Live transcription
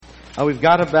We've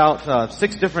got about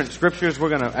 6 different scriptures.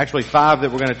 Actually 5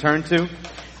 that we're going to turn to.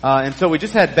 And so we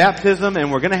just had baptism,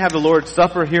 and we're going to have the Lord's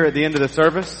Supper here at the end of the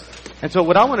service. And so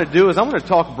what I want to do is I want to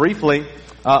talk briefly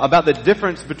about the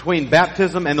difference between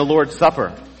baptism and the Lord's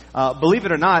Supper. Believe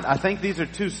it or not, I think these are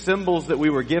 2 symbols that we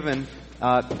were given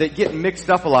that get mixed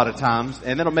up a lot of times,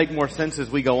 and that'll make more sense as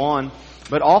we go on.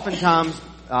 But oftentimes,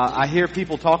 I hear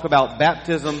people talk about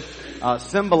baptism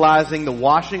symbolizing the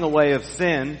washing away of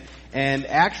sin, and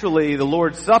actually the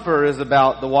Lord's Supper is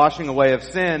about the washing away of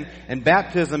sin, and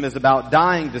baptism is about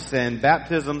dying to sin.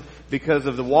 Baptism, because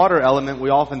of the water element, we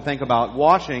often think about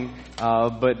washing,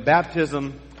 but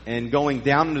baptism and going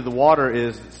down into the water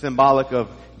is symbolic of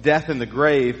death in the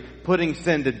grave, putting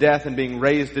sin to death and being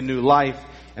raised to new life.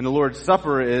 And the Lord's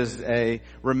Supper is a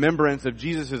remembrance of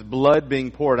Jesus' blood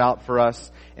being poured out for us.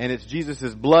 And it's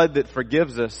Jesus' blood that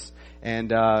forgives us.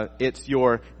 And it's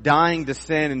your dying to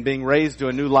sin and being raised to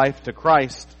a new life to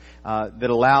Christ that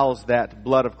allows that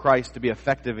blood of Christ to be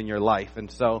effective in your life.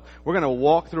 And so we're going to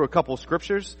walk through a couple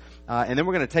scriptures, and then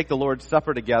we're going to take the Lord's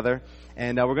Supper together.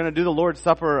 And we're going to do the Lord's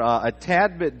Supper a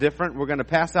tad bit different. We're going to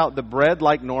pass out the bread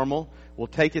like normal. We'll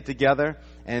take it together.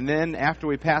 And then after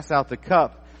we pass out the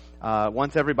cup,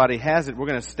 once everybody has it, we're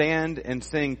going to stand and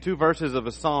sing 2 verses of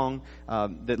a song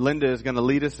that Linda is going to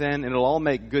lead us in, and it'll all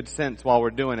make good sense while we're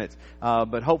doing it.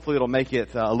 But hopefully it'll make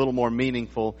it a little more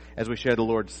meaningful as we share the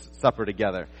Lord's Supper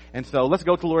together. And so let's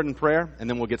go to the Lord in prayer, and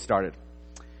then we'll get started.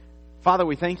 Father,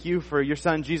 we thank you for your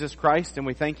Son, Jesus Christ, and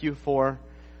we thank you for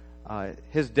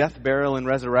His death, burial, and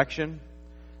resurrection.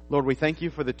 Lord, we thank you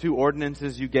for the 2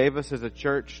 ordinances you gave us as a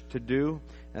church to do.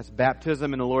 That's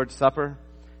baptism and the Lord's Supper.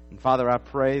 And Father, I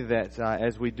pray that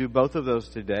as we do both of those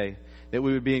today, that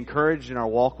we would be encouraged in our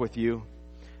walk with you.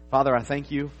 Father, I thank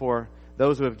you for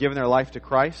those who have given their life to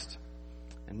Christ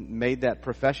and made that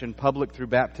profession public through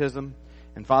baptism.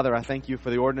 And Father, I thank you for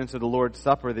the ordinance of the Lord's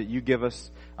Supper that you give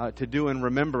us to do in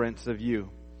remembrance of you.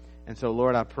 And so,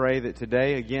 Lord, I pray that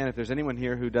today, again, if there's anyone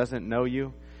here who doesn't know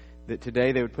you, that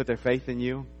today they would put their faith in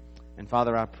you. And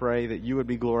Father, I pray that you would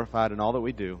be glorified in all that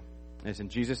we do. And it's in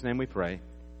Jesus' name we pray.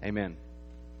 Amen.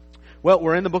 Well,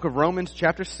 we're in the book of Romans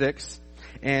chapter 6,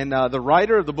 and the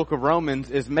writer of the book of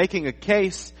Romans is making a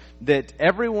case that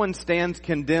everyone stands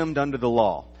condemned under the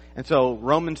law. And so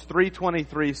Romans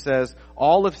 3:23 says,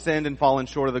 all have sinned and fallen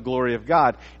short of the glory of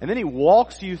God. And then he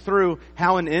walks you through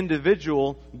how an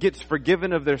individual gets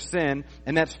forgiven of their sin,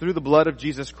 and that's through the blood of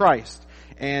Jesus Christ.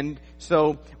 And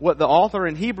so what the author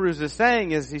in Hebrews is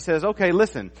saying is, he says, okay,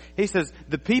 listen. He says,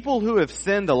 the people who have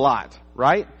sinned a lot,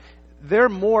 right? They're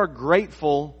more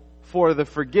grateful for the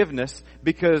forgiveness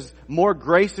because more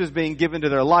grace is being given to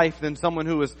their life than someone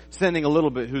who is sinning a little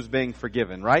bit who's being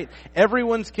forgiven, right?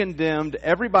 Everyone's condemned.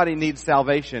 Everybody needs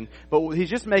salvation. But he's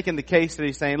just making the case that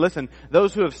he's saying, listen,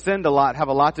 those who have sinned a lot have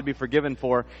a lot to be forgiven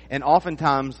for, and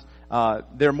oftentimes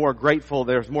they're more grateful.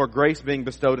 There's more grace being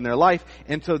bestowed in their life.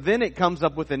 And so then it comes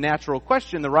up with a natural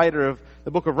question. The writer of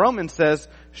the book of Romans says,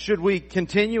 should we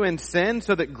continue in sin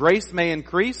so that grace may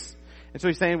increase? And so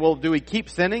he's saying, well, do we keep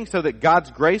sinning so that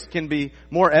God's grace can be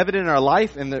more evident in our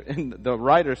life? And the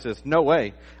writer says, no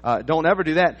way. Don't ever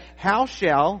do that. How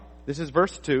shall, this is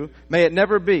verse 2, may it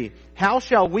never be, how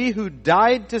shall we who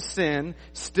died to sin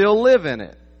still live in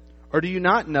it? Or do you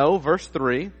not know, verse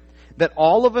 3, that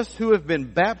all of us who have been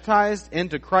baptized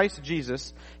into Christ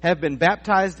Jesus have been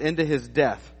baptized into His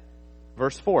death?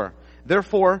 Verse 4,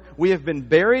 therefore we have been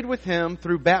buried with Him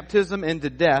through baptism into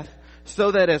death,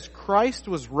 so that as Christ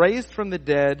was raised from the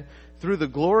dead through the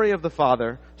glory of the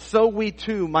Father, so we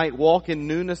too might walk in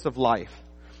newness of life.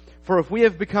 For if we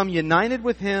have become united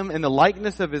with Him in the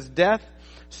likeness of His death,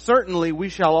 certainly we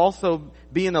shall also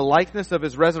be in the likeness of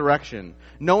His resurrection,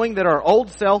 knowing that our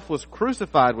old self was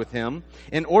crucified with Him,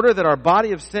 in order that our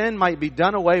body of sin might be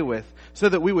done away with, so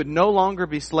that we would no longer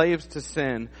be slaves to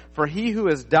sin. For he who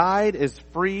has died is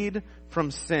freed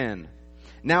from sin.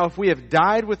 Now if we have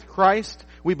died with Christ,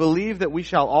 we believe that we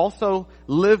shall also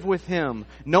live with Him,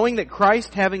 knowing that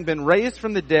Christ, having been raised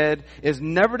from the dead, is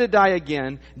never to die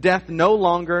again. Death no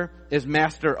longer is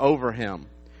master over Him.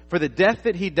 For the death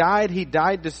that He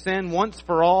died to sin once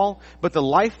for all, but the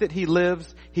life that He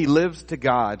lives to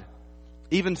God.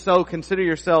 Even so, consider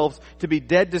yourselves to be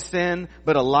dead to sin,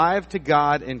 but alive to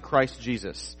God in Christ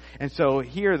Jesus. And so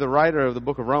here the writer of the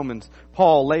book of Romans,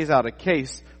 Paul, lays out a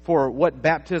case for what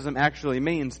baptism actually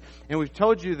means. And we've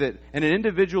told you that an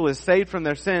individual is saved from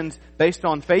their sins based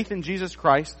on faith in Jesus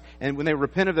Christ and when they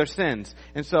repent of their sins.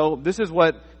 And so this is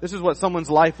what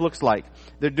someone's life looks like.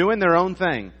 They're doing their own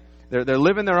thing. They're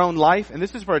living their own life, and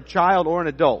this is for a child or an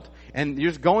adult. And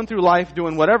you're just going through life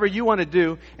doing whatever you want to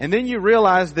do, and then you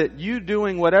realize that you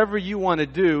doing whatever you want to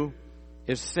do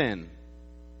is sin.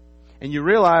 And you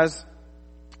realize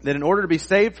that in order to be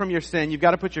saved from your sin, you've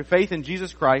got to put your faith in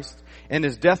Jesus Christ and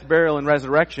His death, burial, and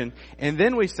resurrection. And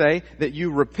then we say that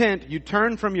you repent, you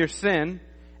turn from your sin,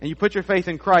 and you put your faith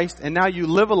in Christ, and now you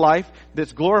live a life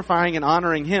that's glorifying and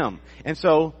honoring Him. And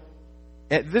so,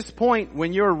 at this point,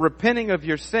 when you're repenting of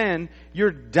your sin,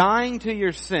 you're dying to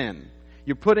your sin.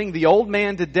 You're putting the old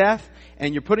man to death,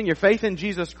 and you're putting your faith in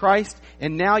Jesus Christ,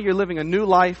 and now you're living a new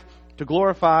life to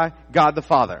glorify God the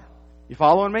Father. You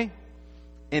following me?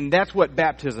 And that's what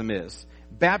baptism is.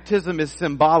 Baptism is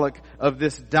symbolic of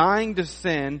this dying to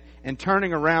sin and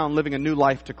turning around, living a new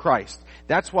life to Christ.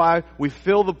 That's why we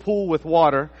fill the pool with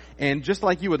water, and just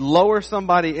like you would lower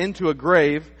somebody into a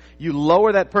grave, you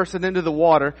lower that person into the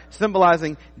water,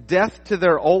 symbolizing death to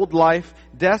their old life,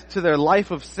 death to their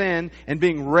life of sin, and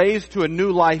being raised to a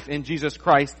new life in Jesus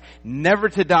Christ, never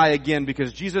to die again,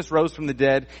 because Jesus rose from the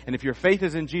dead. And if your faith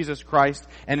is in Jesus Christ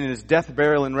and in His death,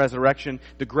 burial, and resurrection,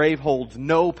 the grave holds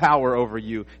no power over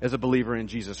you as a believer in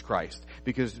Jesus Christ.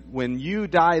 Because when you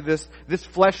die, this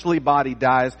fleshly body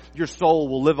dies, your soul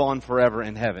will live on forever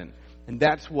in heaven. And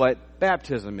that's what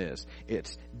baptism is.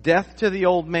 It's death to the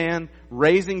old man,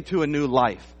 raising to a new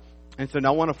life. And so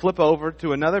now I want to flip over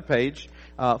to another page,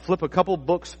 flip a couple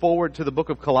books forward to the book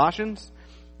of Colossians.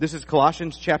 This is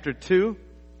Colossians chapter 2.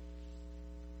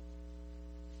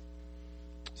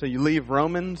 So you leave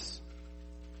Romans,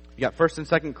 you got 1st and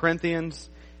 2nd Corinthians,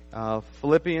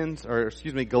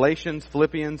 Galatians,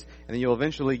 Philippians, and then you'll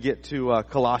eventually get to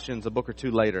Colossians a book or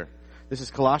two later. This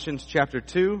is Colossians chapter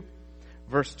 2.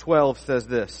 Verse 12 says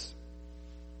this: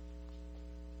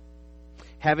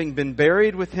 having been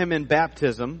buried with Him in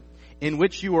baptism, in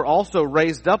which you were also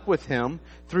raised up with Him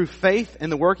through faith in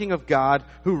the working of God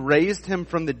who raised Him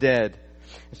from the dead.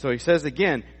 So he says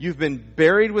again, you've been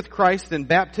buried with Christ in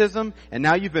baptism, and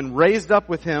now you've been raised up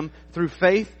with Him through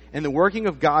faith in the working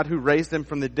of God who raised Him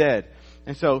from the dead.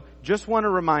 And so just want to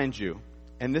remind you,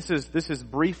 and this is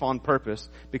brief on purpose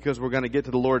because we're going to get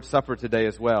to the Lord's Supper today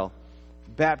as well.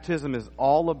 Baptism is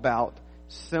all about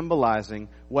symbolizing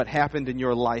what happened in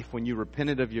your life when you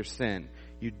repented of your sin.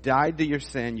 You died to your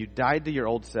sin, you died to your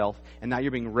old self, and now you're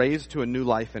being raised to a new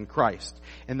life in Christ.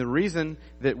 And the reason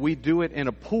that we do it in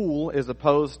a pool as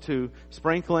opposed to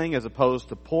sprinkling, as opposed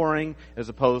to pouring, as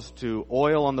opposed to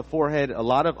oil on the forehead, a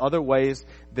lot of other ways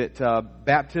that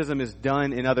baptism is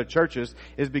done in other churches,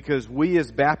 is because we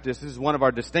as Baptists, this is one of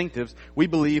our distinctives, we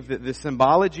believe that the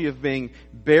symbology of being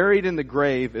buried in the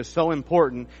grave is so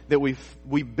important that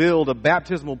we build a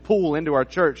baptismal pool into our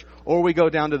church, or we go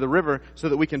down to the river so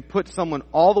that we can put someone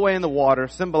all the way in the water,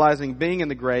 symbolizing being in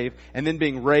the grave and then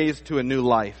being raised to a new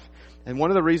life. And one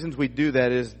of the reasons we do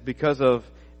that is because of,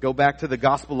 go back to the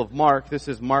Gospel of Mark. This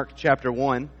is Mark chapter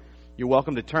 1. You're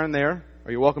welcome to turn there,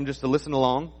 or you're welcome just to listen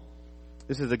along.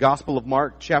 This is the Gospel of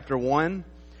Mark chapter 1,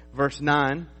 verse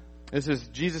 9. This is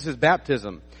Jesus'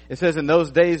 baptism. It says, in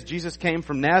those days Jesus came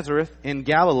from Nazareth in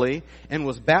Galilee and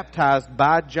was baptized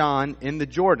by John in the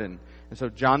Jordan. And so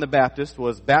John the Baptist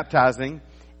was baptizing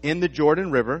in the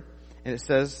Jordan River. And it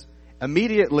says,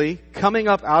 immediately coming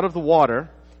up out of the water,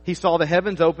 he saw the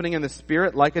heavens opening and the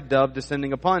Spirit like a dove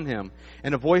descending upon him.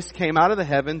 And a voice came out of the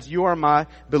heavens, you are my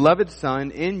beloved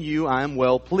Son, in you I am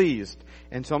well pleased.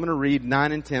 And so I'm going to read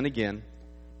 9 and 10 again.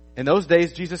 In those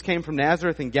days Jesus came from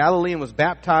Nazareth in Galilee and was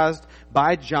baptized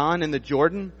by John in the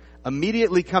Jordan.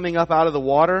 Immediately coming up out of the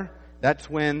water, that's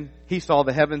when he saw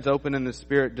the heavens open and the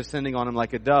Spirit descending on him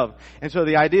like a dove. And so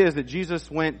the idea is that Jesus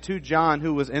went to John,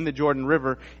 who was in the Jordan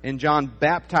River, and John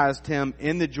baptized him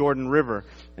in the Jordan River.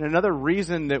 And another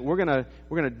reason that we're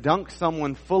gonna dunk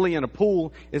someone fully in a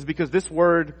pool is because this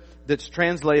word that's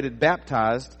translated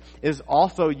baptized is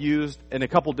also used in a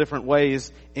couple different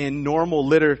ways in normal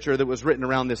literature that was written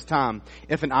around this time.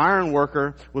 If an iron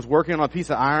worker was working on a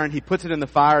piece of iron, he puts it in the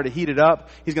fire to heat it up.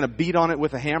 He's going to beat on it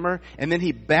with a hammer, and then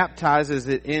he baptizes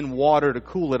it in water to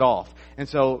cool it off. And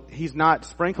so he's not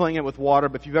sprinkling it with water,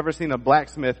 but if you've ever seen a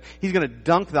blacksmith, he's going to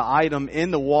dunk the item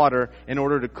in the water in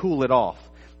order to cool it off.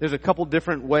 There's a couple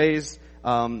different ways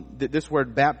that this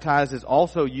word baptize is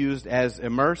also used as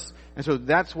immerse. And so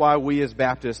that's why we as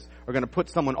Baptists are going to put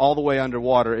someone all the way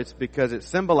underwater. It's because it's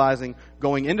symbolizing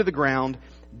going into the ground,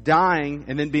 dying,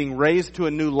 and then being raised to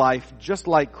a new life, just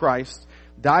like Christ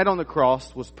died on the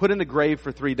cross, was put in the grave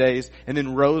for 3 days, and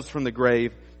then rose from the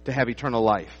grave to have eternal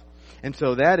life. And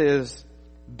so that is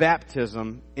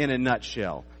baptism in a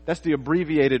nutshell. That's the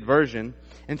abbreviated version.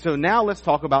 And so now let's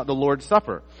talk about the Lord's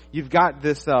Supper. You've got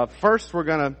this, first we're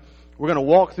gonna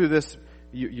walk through this.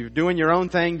 You're doing your own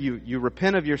thing. You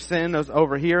repent of your sin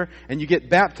over here, and you get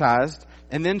baptized.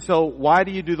 And then so why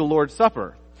do you do the Lord's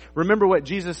Supper? Remember what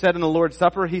Jesus said in the Lord's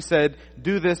Supper? He said,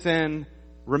 do this in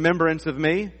remembrance of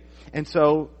me. And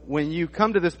so when you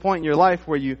come to this point in your life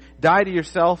where you die to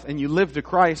yourself and you live to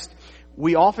Christ,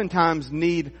 we oftentimes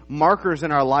need markers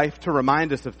in our life to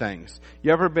remind us of things.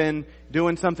 You ever been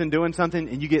doing something,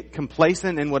 and you get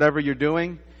complacent in whatever you're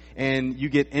doing, and you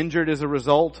get injured as a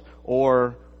result,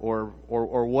 or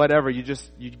whatever.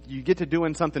 You get to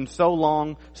doing something so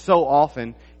long, so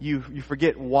often, you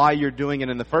forget why you're doing it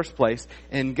in the first place.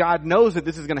 And God knows that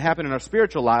this is going to happen in our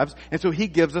spiritual lives, and so He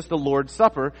gives us the Lord's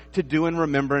Supper to do in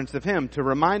remembrance of Him, to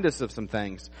remind us of some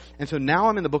things. And so now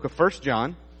I'm in the book of 1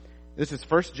 John. This is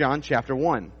 1 John chapter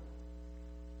 1.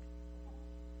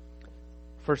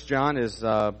 1 John is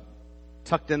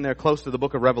tucked in there close to the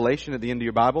book of Revelation at the end of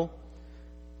your Bible.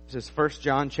 This is 1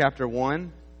 John chapter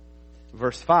 1,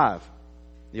 verse 5.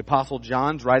 The Apostle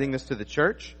John's writing this to the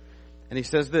church, and he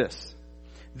says this: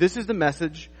 "This is the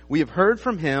message we have heard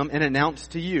from Him and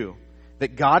announced to you,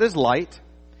 that God is light,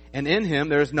 and in Him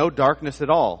there is no darkness at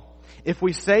all. If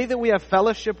we say that we have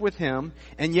fellowship with Him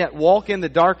and yet walk in the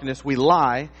darkness, we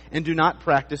lie and do not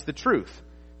practice the truth."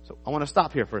 So I want to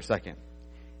stop here for a second.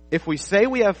 If we say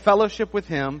we have fellowship with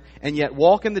Him and yet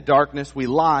walk in the darkness, we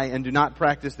lie and do not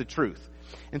practice the truth.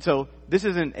 And so this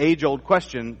is an age-old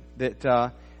question that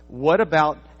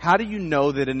how do you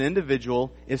know that an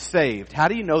individual is saved? How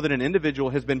do you know that an individual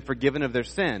has been forgiven of their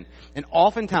sin? And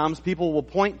oftentimes people will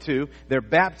point to their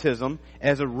baptism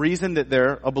as a reason that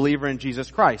they're a believer in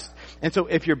Jesus Christ. And so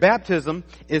if your baptism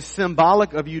is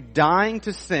symbolic of you dying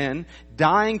to sin,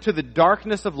 dying to the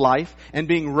darkness of life, and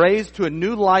being raised to a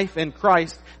new life in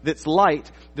Christ that's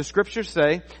light, the Scriptures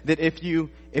say that if you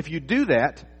do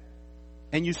that,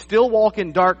 and you still walk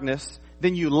in darkness,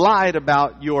 then you lied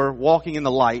about your walking in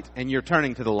the light and you're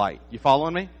turning to the light. You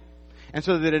following me? And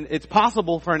so that it's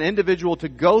possible for an individual to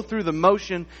go through the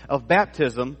motion of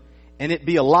baptism and it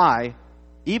be a lie,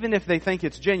 even if they think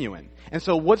it's genuine. And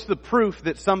so what's the proof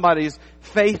that somebody's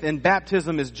faith in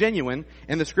baptism is genuine?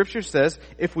 And the Scripture says,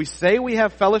 if we say we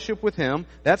have fellowship with Him,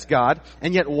 that's God,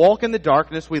 and yet walk in the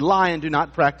darkness, we lie and do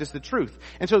not practice the truth.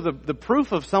 And so the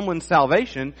proof of someone's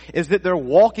salvation is that they're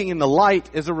walking in the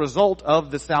light as a result of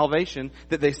the salvation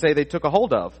that they say they took a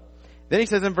hold of. Then he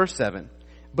says in verse 7,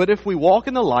 "But if we walk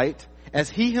in the light, as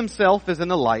He Himself is in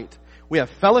the light, we have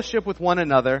fellowship with one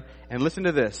another," and listen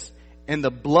to this, "and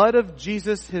the blood of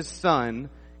Jesus, His Son,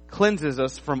 cleanses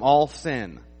us from all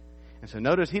sin." And so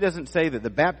notice he doesn't say that the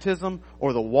baptism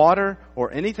or the water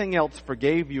or anything else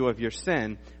forgave you of your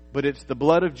sin, but it's the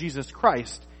blood of Jesus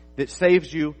Christ that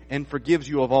saves you and forgives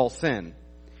you of all sin.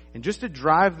 And just to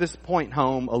drive this point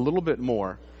home a little bit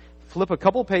more, flip a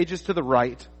couple pages to the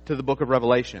right to the book of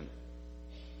Revelation.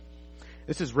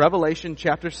 This is Revelation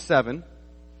chapter 7.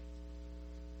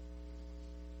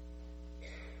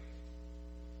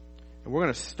 And we're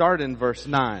going to start in verse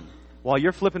 9. While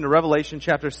you're flipping to Revelation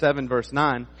chapter 7, verse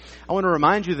 9, I want to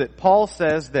remind you that Paul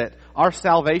says that our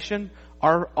salvation,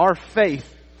 our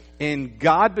faith in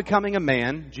God becoming a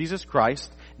man, Jesus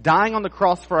Christ, dying on the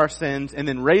cross for our sins, and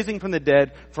then raising from the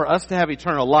dead for us to have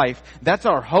eternal life, that's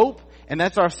our hope, and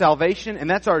that's our salvation, and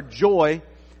that's our joy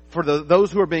for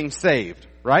those who are being saved.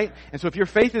 Right? And so if your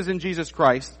faith is in Jesus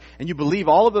Christ and you believe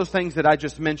all of those things that I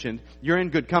just mentioned, you're in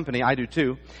good company. I do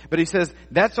too. But he says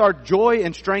that's our joy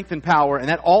and strength and power, and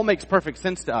that all makes perfect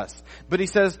sense to us. But he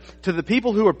says to the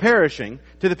people who are perishing,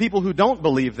 to the people who don't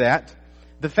believe that,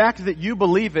 the fact that you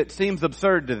believe it seems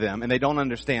absurd to them and they don't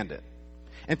understand it.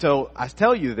 And so I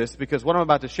tell you this because what I'm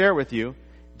about to share with you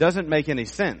doesn't make any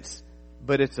sense,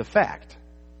 but it's a fact.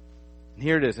 And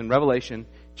here it is in Revelation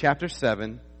chapter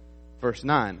 7, verse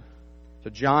 9. So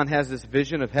John has this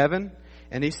vision of heaven,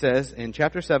 and he says in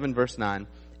chapter 7, verse 9,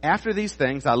 "After these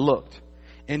things I looked,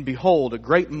 and behold, a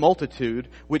great multitude,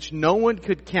 which no one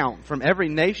could count, from every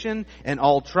nation and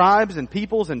all tribes and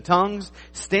peoples and tongues,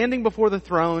 standing before the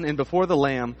throne and before the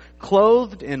Lamb,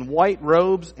 clothed in white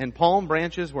robes, and palm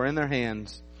branches were in their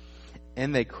hands.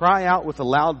 And they cry out with a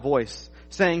loud voice,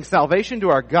 saying, 'Salvation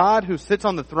to our God who sits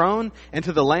on the throne and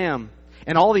to the Lamb.'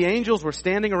 And all the angels were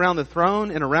standing around the throne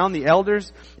and around the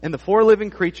elders and the four living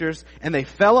creatures, and they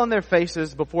fell on their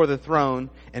faces before the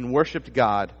throne and worshipped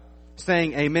God,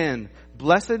 saying, 'Amen.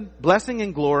 Blessing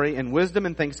and glory and wisdom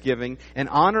and thanksgiving and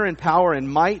honor and power and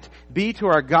might be to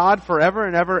our God forever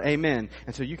and ever. Amen.'"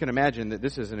 And so you can imagine that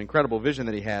this is an incredible vision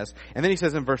that he has. And then he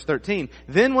says in verse 13,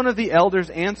 "Then one of the elders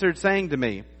answered, saying to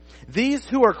me, 'These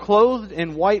who are clothed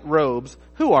in white robes,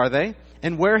 who are they?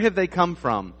 And where have they come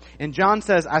from?' And John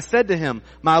says, 'I said to him,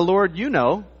 My Lord, you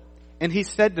know.' And he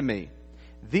said to me,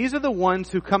 'These are the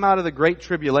ones who come out of the great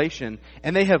tribulation,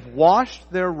 and they have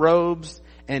washed their robes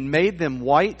and made them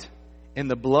white in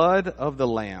the blood of the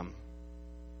Lamb.'"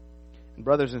 And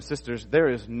brothers and sisters, there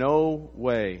is no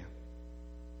way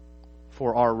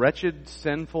for our wretched,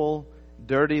 sinful,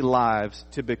 dirty lives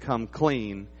to become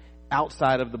clean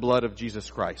outside of the blood of Jesus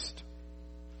Christ.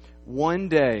 One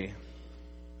day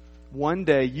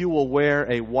you will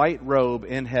wear a white robe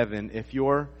in heaven if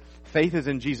your faith is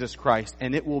in Jesus Christ,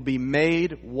 and it will be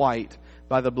made white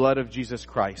by the blood of Jesus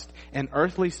Christ. And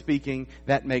earthly speaking,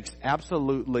 that makes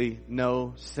absolutely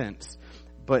no sense.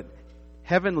 But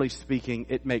heavenly speaking,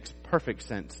 it makes perfect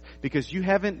sense, because you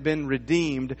haven't been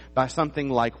redeemed by something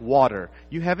like water.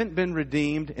 You haven't been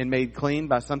redeemed and made clean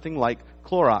by something like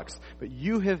Clorox, but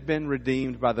you have been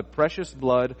redeemed by the precious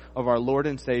blood of our Lord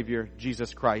and Savior,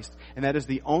 Jesus Christ. And that is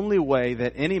the only way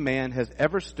that any man has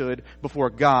ever stood before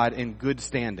God in good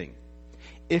standing.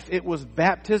 If it was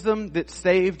baptism that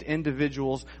saved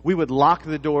individuals, we would lock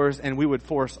the doors and we would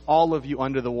force all of you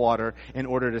under the water in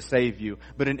order to save you.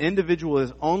 But an individual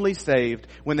is only saved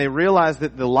when they realize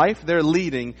that the life they're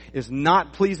leading is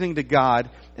not pleasing to God,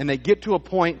 and they get to a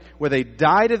point where they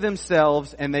die to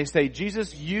themselves and they say,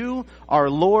 Jesus, you are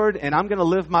Lord, and I'm going to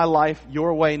live my life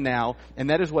your way now. And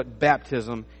that is what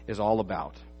baptism is all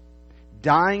about.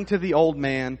 Dying to the old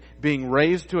man, being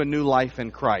raised to a new life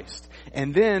in Christ.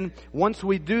 And then, once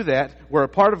we do that, we're a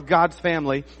part of God's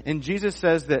family, and Jesus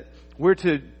says that we're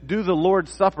to do the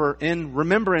Lord's Supper in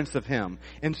remembrance of Him.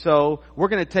 And so, we're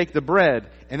going to take the bread,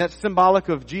 and that's symbolic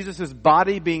of Jesus'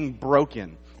 body being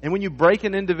broken. And when you break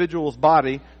an individual's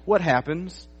body, what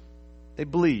happens? They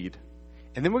bleed.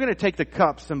 And then we're going to take the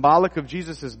cup, symbolic of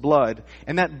Jesus' blood,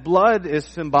 and that blood is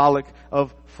symbolic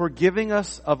of forgiving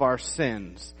us of our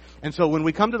sins. And so when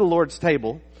we come to the Lord's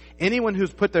table, anyone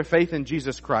who's put their faith in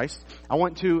Jesus Christ, I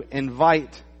want to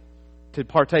invite to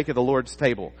partake of the Lord's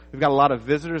table. We've got a lot of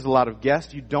visitors, a lot of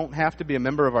guests. You don't have to be a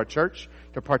member of our church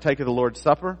to partake of the Lord's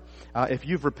Supper. If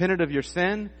you've repented of your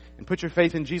sin and put your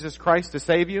faith in Jesus Christ to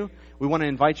save you, we want to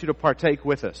invite you to partake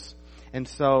with us. And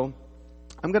so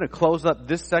I'm going to close up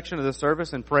this section of the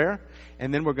service in prayer,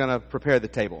 and then we're going to prepare the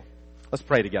table. Let's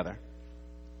pray together.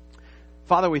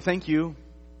 Father, we thank you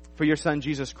for your Son,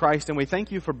 Jesus Christ, and we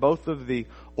thank you for both of the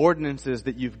ordinances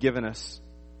that you've given us.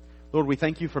 Lord, we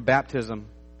thank you for baptism.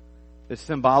 It's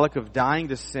symbolic of dying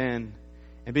to sin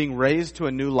and being raised to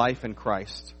a new life in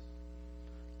Christ.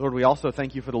 Lord, we also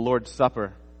thank you for the Lord's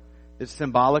Supper. It's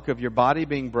symbolic of your body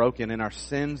being broken and our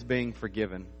sins being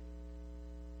forgiven.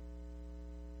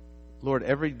 Lord,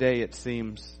 every day it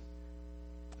seems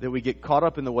that we get caught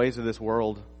up in the ways of this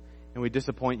world and we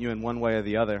disappoint you in one way or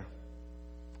the other.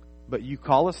 But you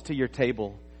call us to your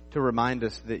table to remind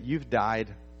us that you've died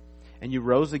and you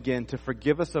rose again to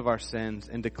forgive us of our sins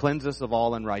and to cleanse us of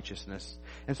all unrighteousness.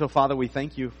 And so, Father, we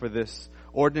thank you for this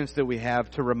ordinance that we have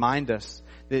to remind us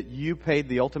that you paid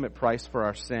the ultimate price for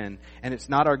our sin. And it's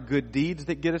not our good deeds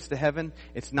that get us to heaven.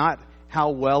 It's not how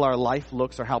well our life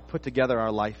looks or how put together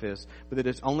our life is, but that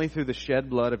it's only through the shed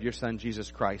blood of your Son, Jesus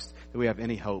Christ, that we have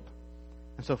any hope.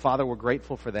 And so, Father, we're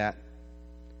grateful for that.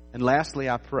 And lastly,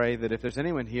 I pray that if there's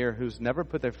anyone here who's never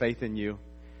put their faith in you,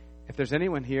 if there's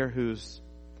anyone here who's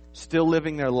still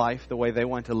living their life the way they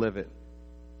want to live it,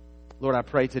 Lord, I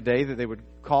pray today that they would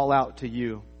call out to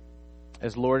you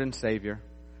as Lord and Savior.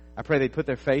 I pray they'd put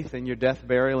their faith in your death,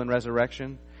 burial, and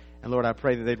resurrection. And Lord, I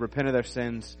pray that they'd repent of their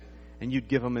sins and you'd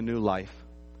give them a new life.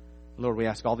 Lord, we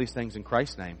ask all these things in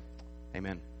Christ's name.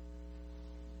 Amen.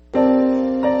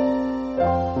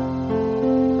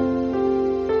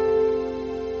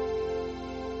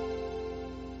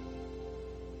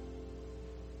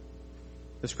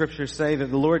 The scriptures say that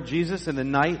the Lord Jesus, in the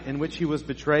night in which he was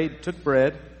betrayed, took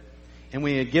bread, and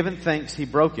when he had given thanks, he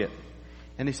broke it.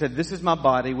 And he said, "This is my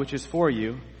body, which is for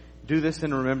you. Do this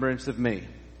in remembrance of me."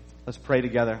 Let's pray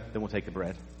together, then we'll take the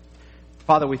bread.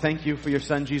 Father, we thank you for your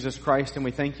Son, Jesus Christ, and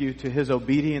we thank you to his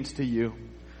obedience to you.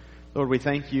 Lord, we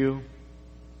thank you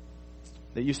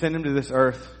that you sent him to this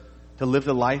earth to live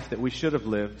the life that we should have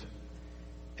lived.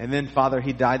 And then, Father,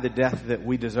 he died the death that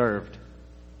we deserved,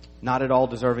 not at all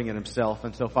deserving it himself.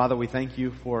 And so, Father, we thank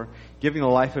you for giving the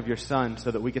life of your Son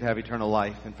so that we could have eternal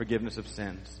life and forgiveness of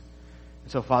sins.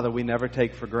 And so, Father, we never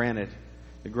take for granted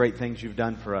the great things you've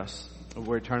done for us.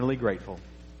 We're eternally grateful.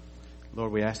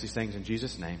 Lord, we ask these things in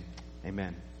Jesus' name.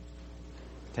 Amen.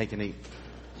 Take and eat.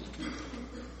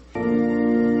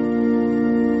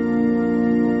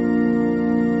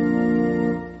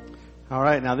 All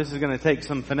right, now this is going to take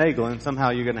some finagling. Somehow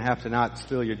you're going to have to not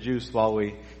spill your juice while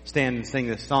we stand and sing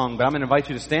this song. But I'm going to invite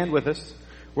you to stand with us.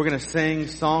 We're going to sing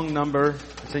song number,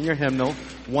 it's in your hymnal,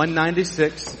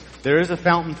 196. There is a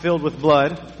fountain filled with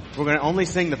blood. We're going to only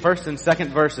sing the first and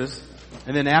second verses.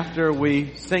 And then after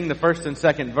we sing the first and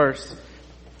second verse,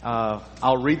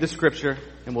 I'll read the scripture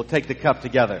and we'll take the cup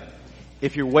together.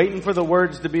 If you're waiting for the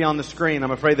words to be on the screen, I'm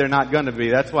afraid they're not going to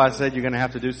be. That's why I said you're going to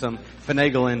have to do some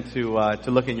finagling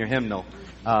to look in your hymnal.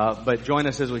 But join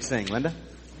us as we sing. Linda?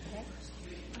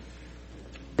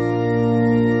 Well,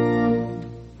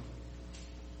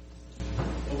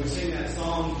 we sing that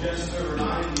song just to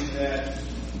remind you that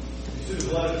it's through the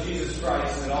blood of Jesus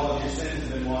Christ that all of your sins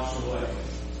have been washed away.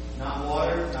 Not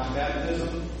water, not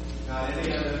baptism, not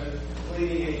any other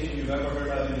cleaning agent you've ever heard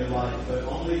of in your life, but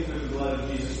only through the blood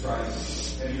of Jesus Christ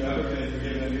have you ever been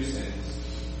forgiven of your sins.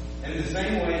 And in the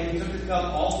same way, he took the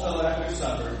cup also after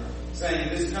supper, saying,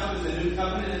 "This cup is the new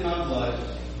covenant in my blood.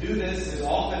 Do this as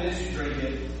often as you drink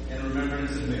it in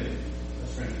remembrance of me."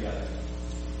 Let's drink together.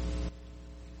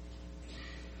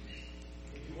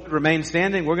 If you would remain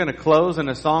standing, we're going to close in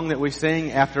a song that we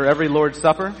sing after every Lord's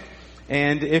Supper.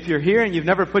 And if you're here and you've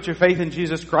never put your faith in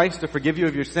Jesus Christ to forgive you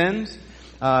of your sins,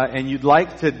 and you'd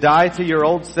like to die to your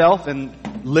old self and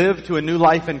live to a new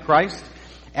life in Christ,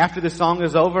 after this song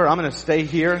is over, I'm going to stay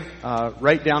here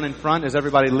right down in front as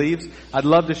everybody leaves. I'd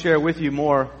love to share with you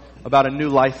more about a new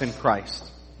life in Christ.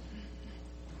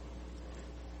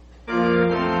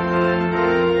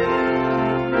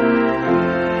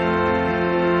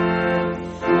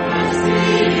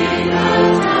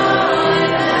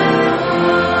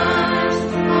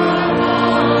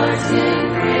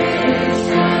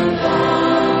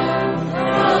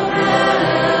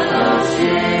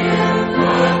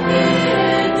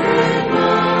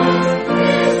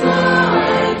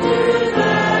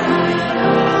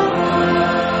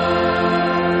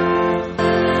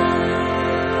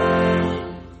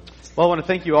 Well, I want to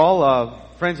thank you all,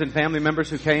 friends and family members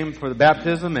who came for the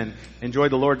baptism and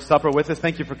enjoyed the Lord's Supper with us.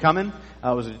 Thank you for coming.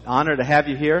 It was an honor to have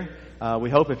you here.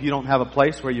 We hope if you don't have a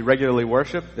place where you regularly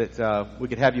worship that we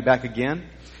could have you back again.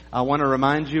 I want to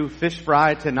remind you, fish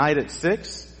fry tonight at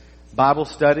 6, Bible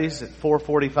studies at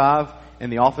 4:45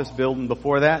 in the office building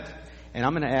before that. And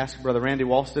I'm going to ask Brother Randy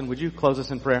Walston, would you close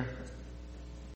us in prayer?